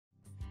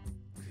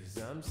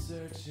I'm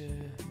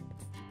searching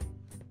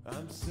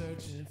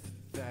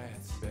for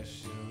that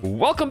special.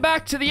 Welcome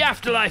back to the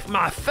afterlife,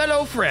 my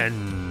fellow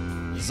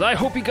friends. I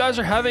hope you guys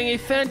are having a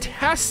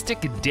fantastic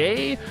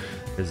day,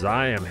 as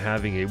I am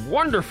having a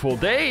wonderful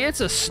day. It's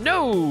a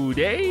snow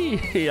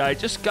day. I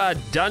just got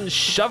done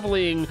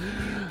shoveling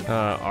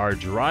our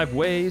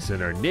driveways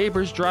and our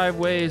neighbors'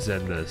 driveways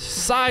and the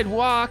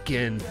sidewalk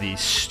and the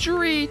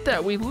street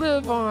that we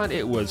live on.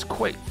 It was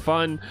quite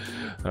fun.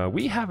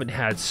 We haven't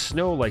had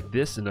snow like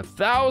this in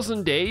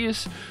 1,000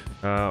 days.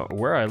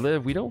 Where I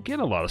live, we don't get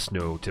a lot of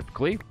snow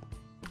typically,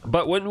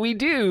 but when we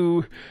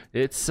do,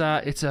 it's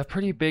a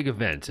pretty big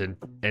event, and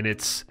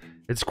it's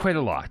quite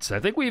a lot. So I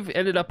think we've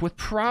ended up with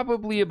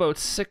probably about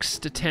 6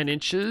 to 10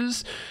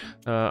 inches,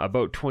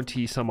 about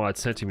 20 some odd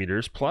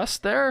centimeters plus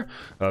there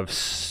of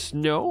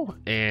snow,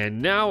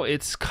 and now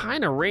it's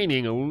kind of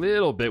raining a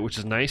little bit, which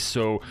is nice.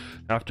 So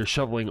after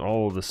shoveling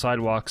all of the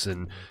sidewalks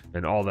and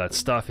all that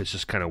stuff, it's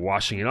just kind of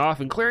washing it off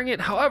and clearing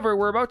it. However,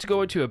 we're about to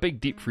go into a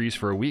big deep freeze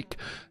for a week.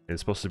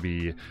 It's supposed to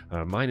be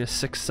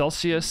 -6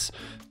 Celsius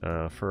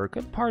for a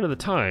good part of the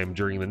time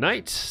during the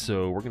night,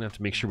 so we're gonna have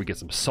to make sure we get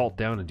some salt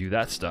down and do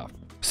that stuff.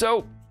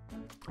 So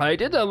I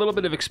did a little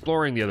bit of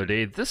exploring the other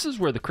day. This is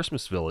where the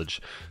Christmas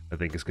village, I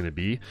think, is going to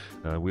be.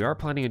 We are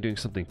planning on doing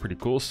something pretty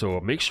cool, so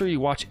make sure you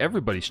watch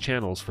everybody's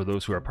channels for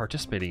those who are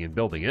participating in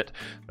building it.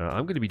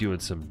 I'm going to be doing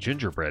some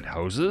gingerbread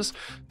houses,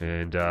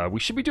 and we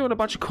should be doing a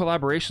bunch of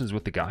collaborations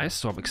with the guys,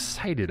 so I'm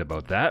excited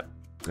about that.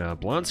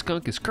 Blonde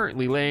Skunk is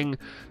currently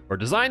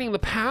designing the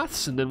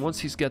paths, and then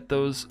once he's got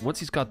those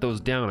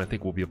down, I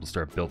think we'll be able to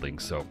start building.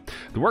 So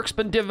the work's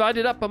been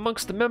divided up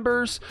amongst the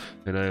members,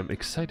 and I'm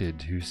excited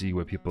to see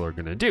what people are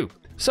gonna do.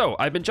 So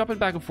I've been jumping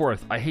back and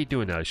forth. I hate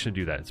doing that. I shouldn't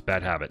do that. It's a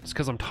bad habit. It's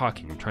because I'm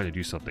talking. I'm trying to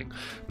do something,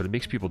 but it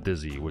makes people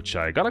dizzy, which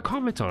I got a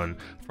comment on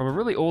from a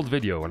really old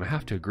video, and I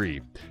have to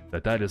agree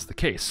that that is the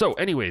case. So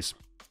anyways,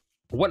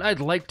 what I'd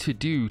like to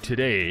do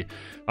today,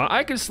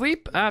 I can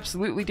sleep.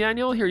 Absolutely,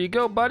 Daniel. Here you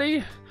go,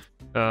 buddy.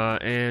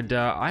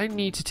 I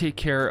need to take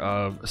care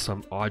of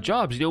some odd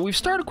jobs. You know, we've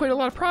started quite a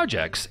lot of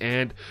projects,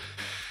 and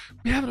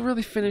we haven't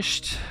really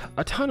finished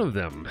a ton of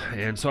them.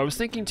 And so I was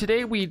thinking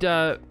today we'd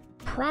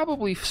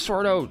probably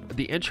sort out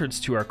the entrance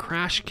to our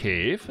crash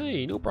cave.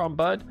 Hey, no problem,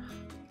 bud.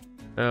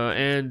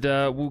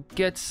 We'll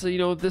get, you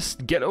know, this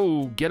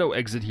ghetto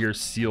exit here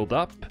sealed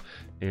up.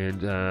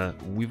 And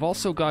we've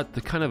also got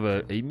the kind of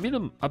a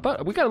minimum,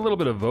 we got a little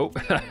bit of vote.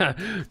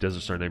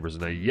 Desert Star neighbors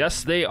tonight.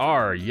 Yes, they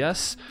are.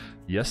 Yes,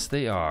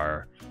 they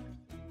are.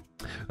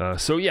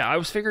 So yeah, I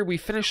was figuring we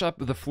finish up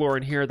the floor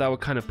in here. That would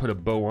kind of put a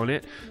bow on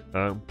it.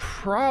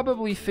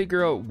 Probably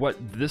figure out what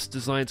this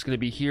design is going to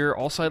be here.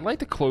 Also, I'd like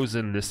to close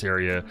in this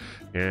area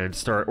and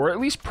start, or at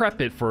least prep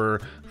it for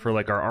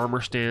like our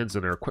armor stands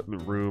and our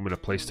equipment room and a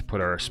place to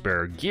put our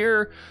spare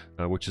gear,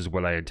 which is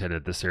what I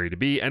intended this area to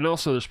be. And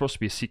also, there's supposed to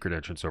be a secret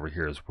entrance over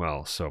here as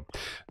well. So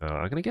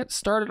I'm going to get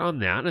started on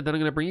that, and then I'm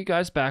going to bring you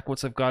guys back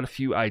once I've got a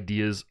few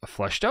ideas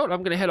fleshed out.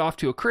 I'm going to head off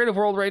to a creative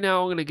world right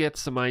now. I'm going to get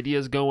some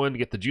ideas going,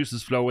 get the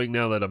juices flowing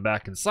now that I'm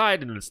back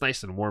inside and it's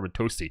nice and warm and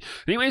toasty.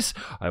 Anyways,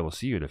 I will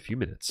see you in a few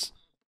minutes.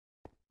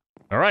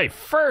 All right,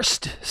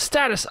 first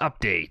status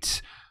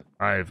update.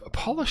 I've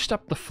polished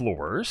up the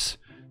floors.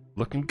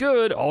 Looking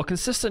good, all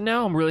consistent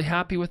now. I'm really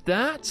happy with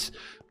that.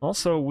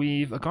 Also,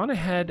 we've gone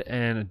ahead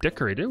and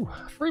decorated,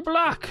 free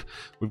block.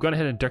 We've gone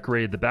ahead and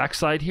decorated the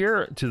backside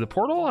here to the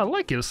portal. I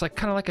like it. It's like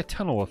kind of like a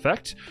tunnel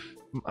effect.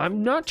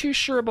 I'm not too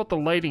sure about the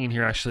lighting in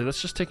here, actually.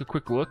 Let's just take a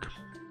quick look.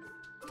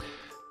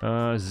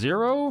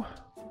 0,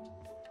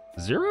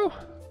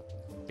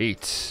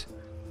 8,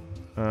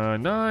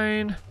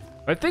 9.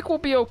 I think we'll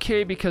be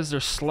okay because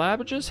there's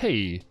slabbages.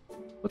 Hey,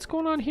 what's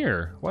going on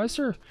here? Why is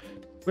there...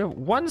 We have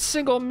one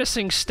single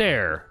missing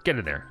stair. Get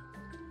in there.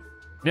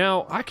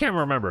 Now, I can't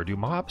remember. Do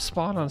mobs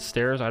spawn on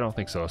stairs? I don't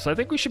think so. So I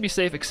think we should be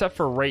safe except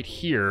for right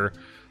here.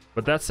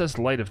 But that says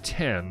light of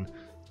 10.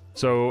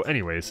 So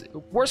anyways,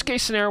 worst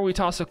case scenario, we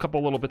toss a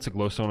couple little bits of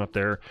glowstone up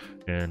there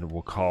and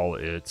we'll call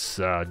it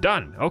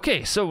done.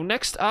 Okay, so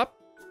next up,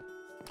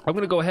 I'm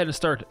going to go ahead and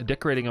start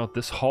decorating out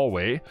this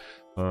hallway.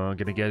 I'm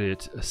going to get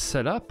it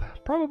set up.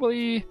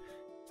 Probably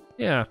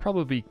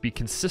be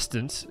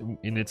consistent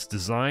in its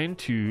design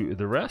to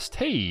the rest.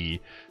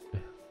 Hey,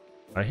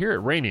 I hear it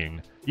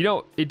raining. You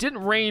know, it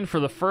didn't rain for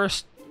the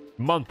first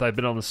month I've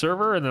been on the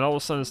server, and then all of a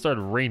sudden it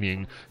started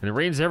raining, and it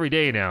rains every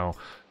day now.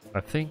 I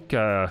think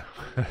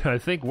I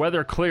think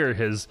weather clear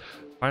has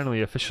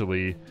finally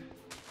officially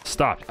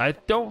stopped. I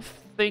don't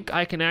think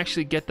I can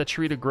actually get the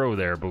tree to grow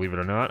there, believe it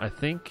or not. I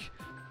think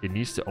it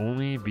needs to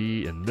only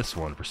be in this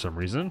one for some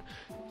reason.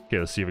 Okay,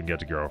 let's see if we can get it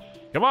to grow.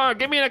 Come on,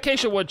 give me an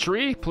acacia wood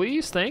tree,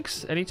 please.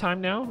 Thanks. Anytime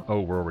now.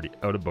 Oh, we're already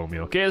out of bone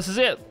meal. Okay, this is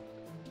it.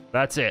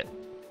 That's it.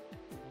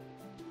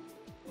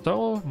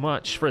 So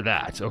much for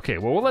that. Okay,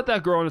 well, we'll let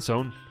that grow on its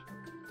own.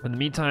 In the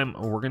meantime,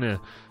 we're going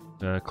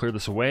to clear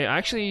this away.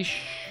 Actually,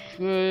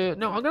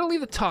 no, I'm going to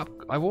leave the top.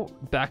 I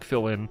won't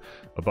backfill in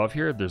above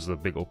here. There's a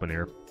big open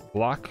air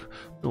block.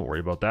 Don't worry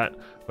about that.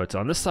 But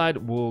on this side,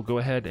 we'll go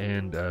ahead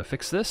and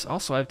fix this.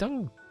 Also, I've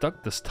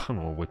dug this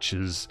tunnel, which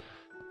is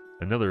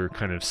another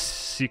kind of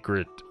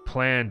secret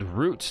planned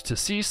route to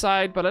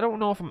Seaside, but I don't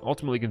know if I'm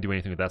ultimately going to do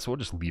anything with that, so we'll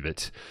just leave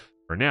it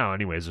for now.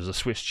 Anyways, there's a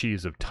Swiss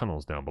cheese of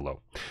tunnels down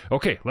below.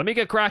 Okay, let me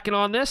get cracking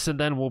on this, and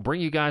then we'll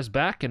bring you guys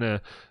back in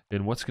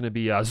what's going to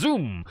be a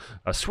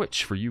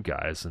switch for you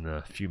guys in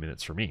a few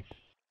minutes for me.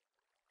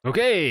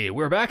 Okay,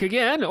 we're back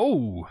again.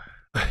 Oh,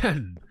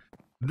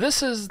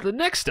 this is the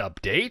next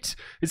update.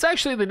 It's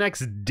actually the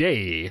next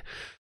day.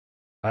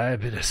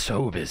 I've been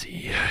so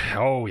busy.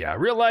 Oh yeah,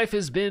 real life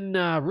has been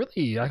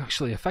really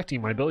actually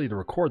affecting my ability to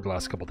record the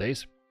last couple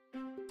days.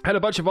 Had a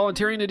bunch of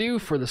volunteering to do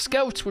for the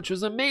Scouts, which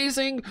was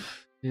amazing,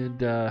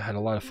 and had a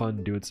lot of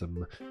fun doing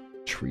some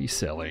tree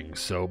selling.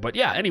 So, but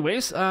yeah,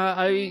 anyways,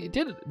 I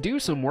did do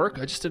some work.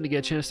 I just didn't get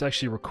a chance to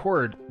actually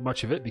record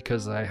much of it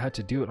because I had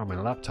to do it on my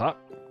laptop.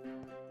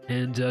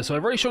 And so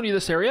I've already shown you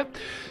this area,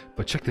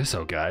 but check this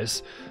out,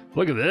 guys.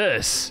 Look at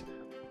this.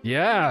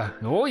 Yeah,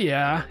 oh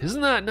yeah,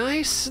 isn't that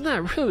nice? Isn't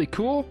that really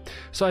cool?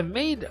 So I've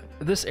made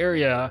this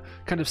area,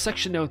 kind of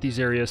sectioned out these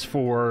areas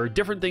for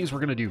different things we're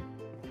gonna do.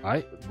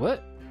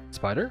 What?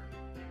 Spider?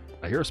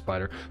 I hear a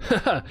spider.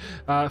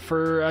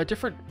 For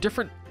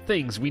different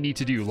things we need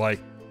to do, like,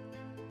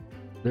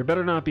 there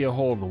better not be a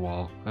hole in the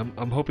wall.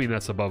 I'm hoping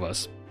that's above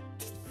us.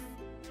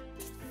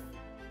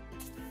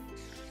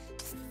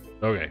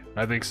 Okay,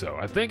 I think so.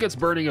 I think it's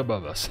burning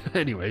above us.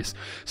 Anyways,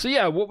 so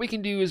yeah, what we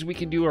can do is we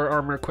can do our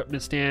armor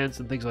equipment stands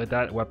and things like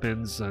that,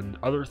 weapons and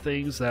other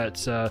things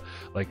that,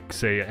 like,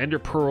 say, Ender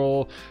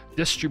Pearl,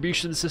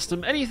 distribution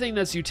system, anything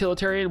that's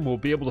utilitarian will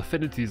be able to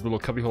fit into these little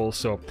cubby holes,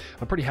 so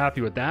I'm pretty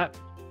happy with that.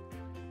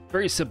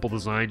 Very simple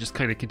design, just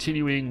kind of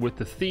continuing with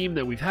the theme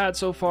that we've had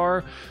so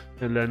far,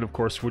 and then, of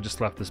course, we'll just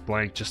left this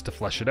blank just to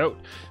flesh it out.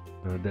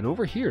 And then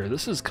over here,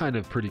 this is kind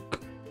of pretty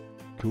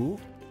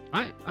cool.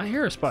 I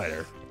hear a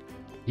spider.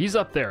 He's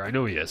up there, I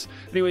know he is.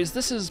 Anyways,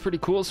 this is pretty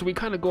cool, so we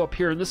kind of go up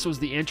here, and this was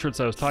the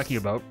entrance I was talking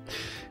about.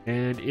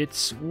 And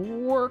it's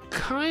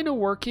kind of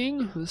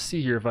working. Let's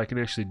see here if I can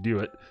actually do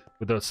it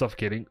without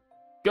suffocating.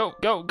 Go,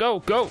 go,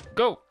 go, go,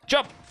 go,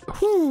 jump!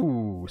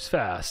 Whoo, it's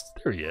fast.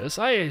 There he is.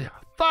 I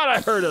thought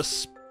I heard a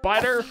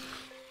spider.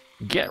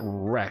 Get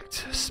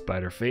wrecked,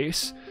 spider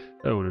face.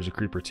 Oh, there's a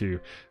creeper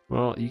too.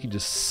 Well, you can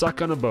just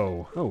suck on a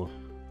bow. Oh,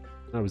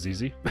 that was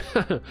easy.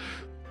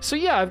 So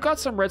yeah, I've got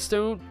some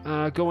redstone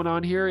going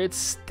on here.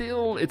 It's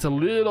a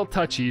little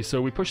touchy,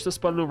 so we push this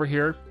button over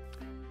here.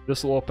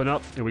 This will open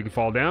up and we can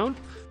fall down.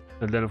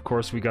 And then of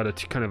course we got a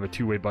kind of a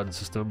two-way button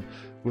system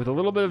with a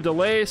little bit of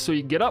delay so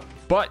you can get up,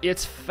 but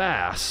it's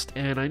fast.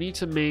 And I need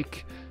to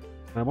make,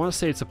 I want to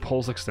say it's a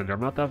pulse extender. I'm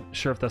not that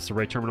sure if that's the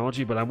right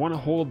terminology, but I want to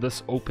hold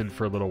this open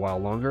for a little while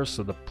longer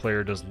so the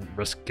player doesn't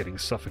risk getting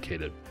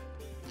suffocated.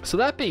 So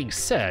that being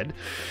said,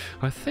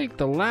 I think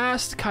the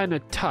last kind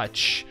of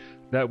touch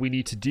that we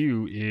need to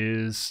do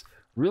is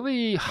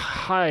really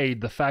hide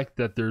the fact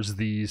that there's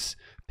these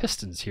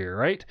pistons here,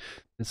 right?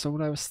 And so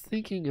what I was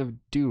thinking of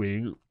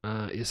doing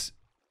is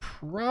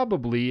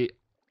probably,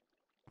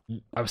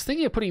 I was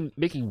thinking of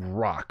making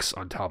rocks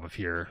on top of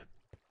here.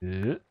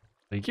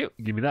 Thank you,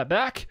 give me that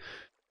back.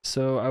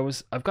 So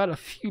I've got a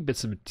few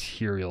bits of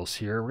materials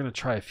here. We're gonna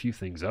try a few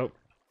things out.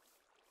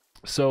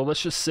 So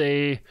let's just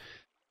say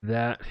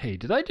that, hey,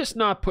 did I just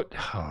not put,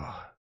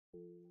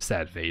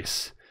 sad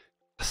face.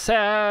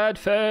 Sad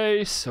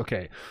face.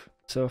 Okay,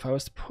 so if I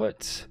was to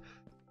put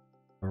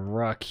a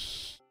rock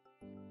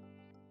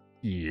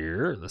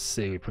here, let's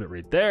say we put it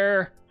right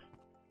there,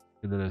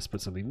 and then I just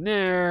put something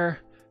there,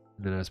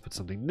 and then I just put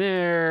something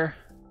there.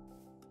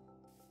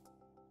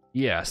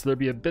 Yeah, so there'd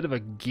be a bit of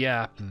a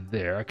gap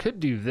there. I could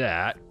do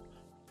that.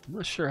 I'm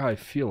not sure how I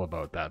feel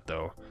about that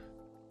though.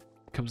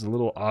 It becomes a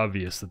little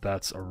obvious that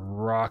that's a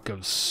rock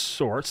of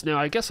sorts. Now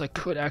I guess I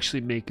could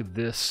actually make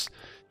this.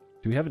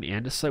 Do we have an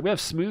andesite? We have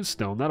smooth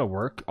stone, that'll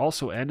work.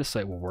 Also,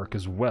 andesite will work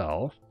as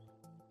well.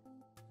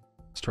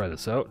 Let's try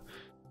this out.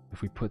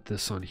 If we put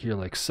this on here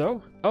like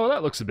so. Oh,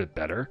 that looks a bit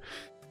better.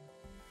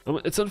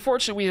 It's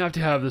unfortunate we have to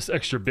have this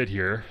extra bit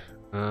here.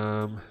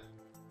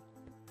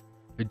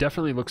 It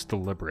definitely looks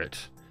deliberate.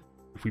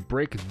 If we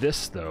break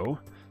this though,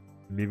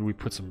 maybe we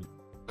put some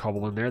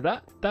cobble in there.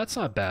 That's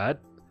not bad.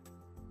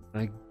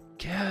 I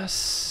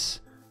guess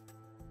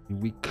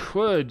we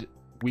could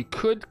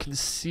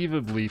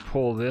conceivably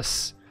pull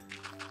this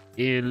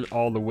in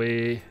all the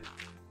way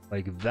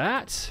like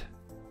that.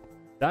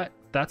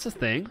 That's a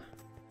thing.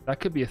 That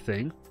could be a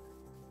thing.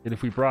 And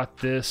if we brought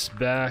this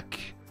back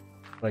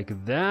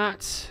like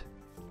that,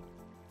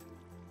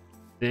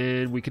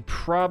 then we could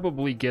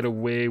probably get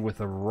away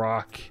with a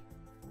rock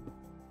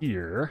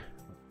here.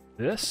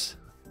 This,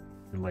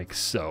 and like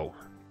so.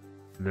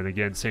 And then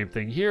again, same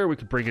thing here. We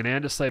could bring an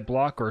andesite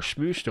block or a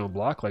smoothstone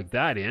block like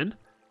that in.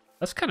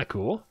 That's kind of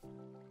cool.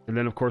 And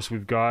then of course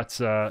we've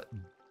got our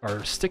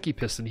sticky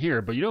piston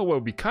here, but you know what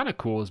would be kind of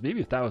cool is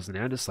maybe if that was an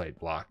andesite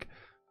block.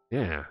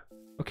 Yeah.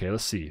 Okay,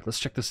 let's see. Let's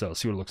check this out.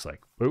 See what it looks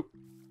like. Boop.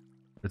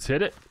 Let's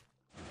hit it.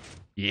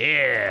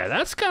 Yeah,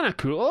 that's kind of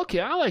cool. Okay,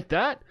 I like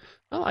that.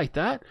 I like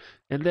that.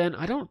 And then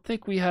I don't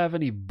think we have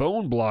any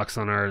bone blocks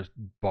on our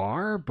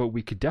bar, but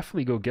we could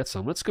definitely go get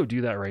some. Let's go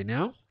do that right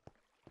now.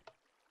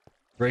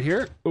 Right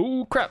here.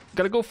 Oh, crap.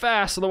 Gotta go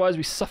fast, otherwise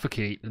we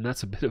suffocate, and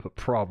that's a bit of a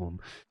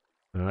problem.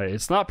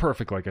 It's not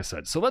perfect, like I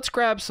said. So let's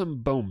grab some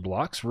bone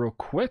blocks real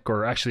quick,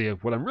 or actually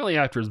what I'm really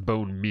after is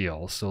bone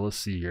meal. So let's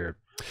see here.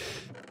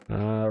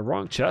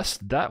 Wrong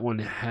chest. That one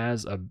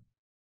has a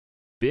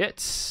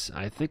bit.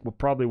 I think we'll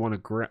probably want to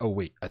grab... Oh,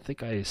 wait. I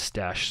think I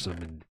stashed some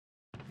in...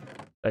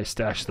 I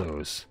stashed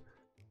those.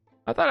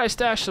 I thought I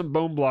stashed some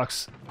bone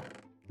blocks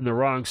in the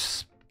wrong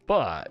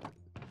spot.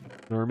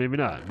 Or maybe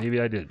not.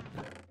 Maybe I didn't.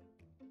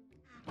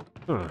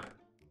 Huh.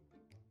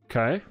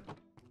 Okay.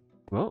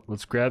 Well,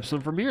 let's grab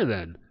some from here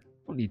then.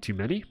 Don't need too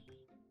many.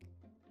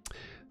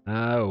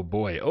 Oh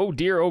boy. Oh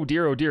dear, oh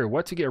dear, oh dear.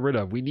 What to get rid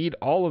of? We need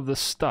all of the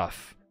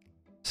stuff.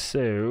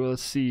 So,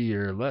 let's see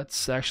here.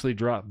 Let's actually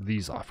drop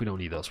these off. We don't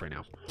need those right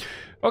now.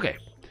 Okay.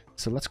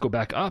 So let's go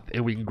back up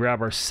and we can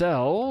grab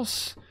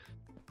ourselves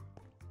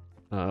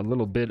a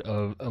little bit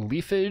of a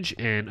leafage.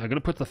 And I'm going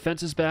to put the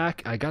fences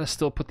back. I got to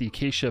still put the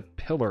acacia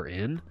pillar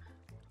in.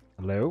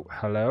 Hello?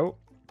 Hello?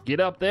 Get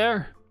up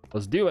there.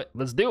 Let's do it.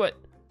 Let's do it.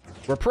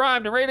 We're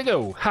primed and ready to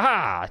go.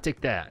 Haha!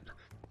 Take that.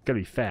 Gotta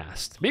be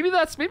fast. Maybe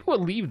we'll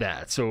leave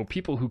that so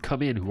people who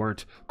come in who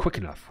aren't quick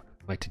enough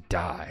might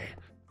die.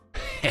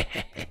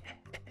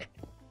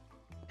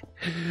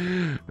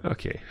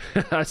 Okay.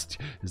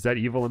 Is that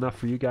evil enough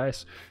for you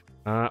guys?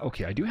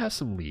 Okay, I do have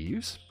some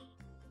leaves.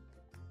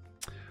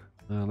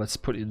 Let's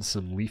put in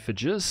some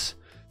leafages.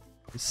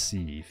 Let's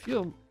see.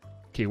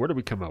 Okay, where do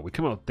we come out? We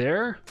come out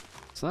there.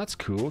 So that's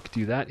cool. We can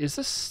do that. Is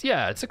this...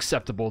 Yeah, it's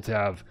acceptable to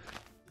have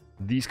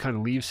these kind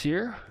of leaves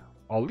here.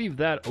 I'll leave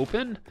that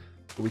open.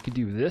 But we can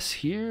do this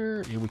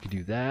here, and we can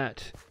do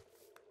that.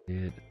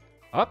 And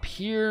up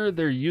here,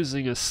 they're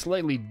using a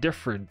slightly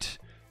different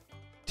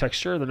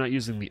texture. They're not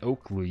using the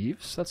oak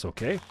leaves. That's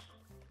okay.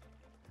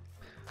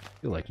 I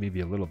feel like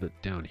maybe a little bit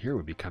down here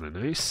would be kind of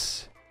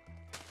nice.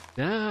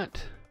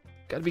 That...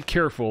 Gotta be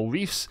careful.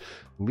 Leafs...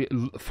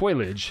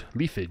 foliage,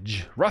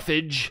 leafage,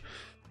 roughage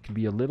can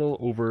be a little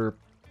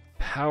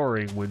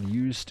overpowering when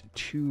used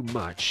too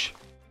much.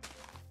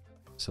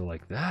 So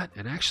like that,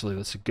 and actually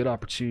that's a good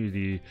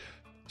opportunity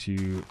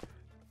to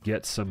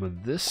get some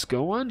of this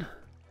going.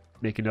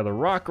 Make another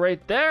rock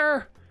right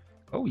there.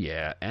 Oh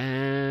yeah,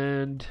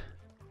 and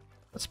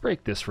let's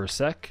break this for a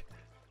sec.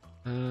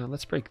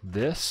 Let's break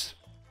this.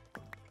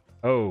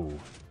 Oh,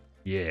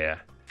 yeah,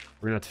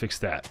 we're gonna have to fix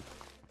that.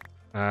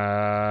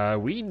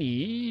 We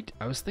need...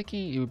 I was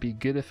thinking it would be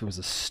good if it was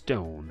a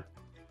stone.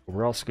 But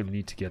we're also going to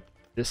need to get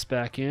this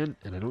back in,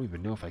 and I don't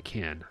even know if I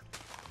can.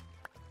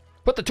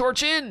 Put the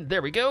torch in!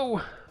 There we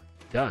go!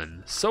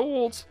 Done.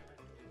 Sold!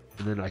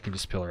 And then I can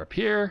just pillar up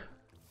here.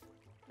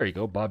 There you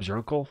go, Bob's your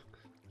uncle.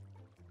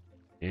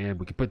 And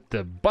we can put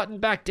the button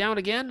back down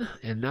again,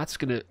 and that's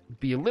going to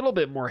be a little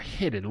bit more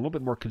hidden, a little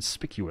bit more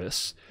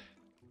conspicuous.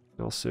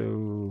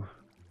 Also,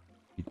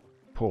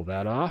 pull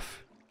that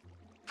off.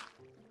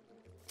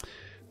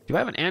 Do I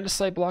have an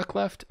andesite block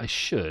left? I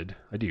should.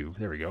 I do.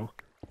 There we go.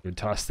 And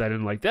toss that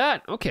in like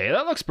that. Okay,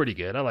 that looks pretty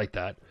good. I like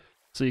that.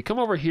 So you come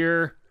over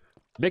here,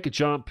 make a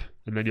jump,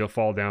 and then you'll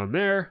fall down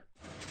there.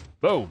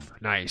 Boom.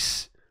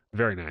 Nice.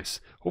 Very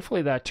nice.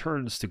 Hopefully that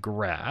turns to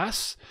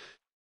grass.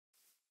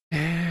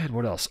 And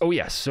what else? Oh,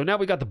 yes. So now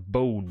we got the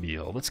bone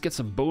meal. Let's get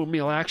some bone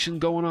meal action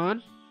going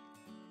on.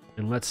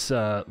 And let's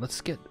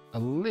get a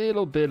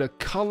little bit of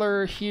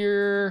color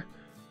here.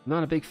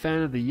 Not a big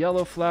fan of the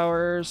yellow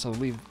flowers. I'll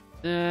leave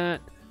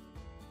that.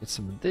 Get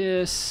some of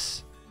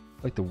this.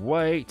 Like the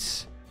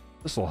white.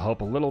 This will help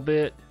a little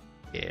bit.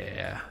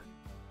 Yeah.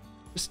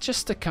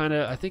 Just to kind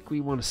of... I think we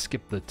want to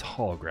skip the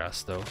tall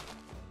grass, though.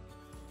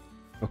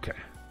 Okay.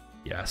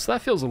 Yeah, so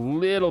that feels a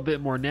little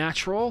bit more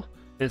natural.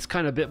 And it's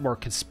kind of a bit more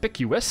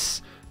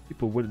conspicuous.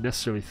 People wouldn't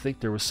necessarily think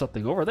there was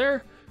something over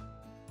there.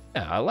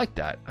 Yeah, I like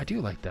that. I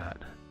do like that.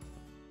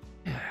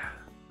 Yeah.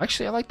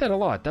 Actually, I like that a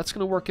lot. That's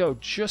going to work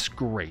out just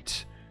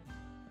great.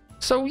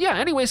 So yeah,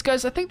 anyways,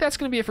 guys, I think that's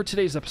going to be it for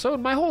today's episode.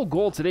 My whole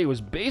goal today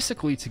was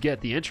basically to get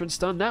the entrance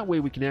done. That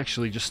way we can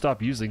actually just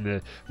stop using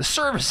the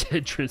service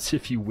entrance,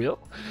 if you will.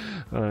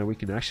 We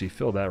can actually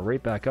fill that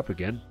right back up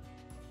again.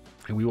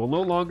 And we will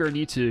no longer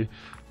need to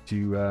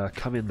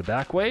come in the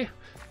back way,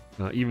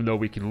 even though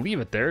we can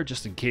leave it there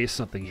just in case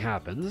something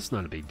happens. It's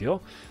not a big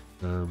deal.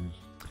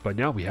 But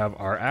now we have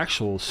our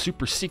actual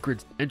super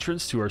secret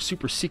entrance to our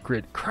super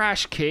secret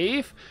crash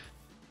cave,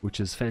 which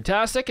is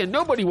fantastic, and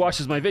nobody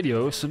watches my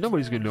videos, so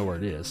nobody's gonna know where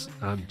it is.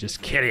 I'm just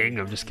kidding.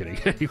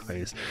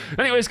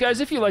 Anyways,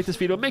 guys, if you like this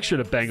video, make sure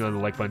to bang on the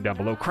like button down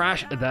below.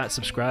 Crash that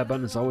subscribe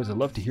button. As always, I'd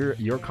love to hear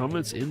your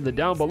comments in the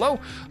down below.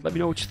 Let me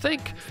know what you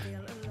think.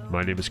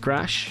 My name is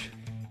Crash,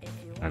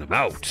 and I'm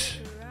out.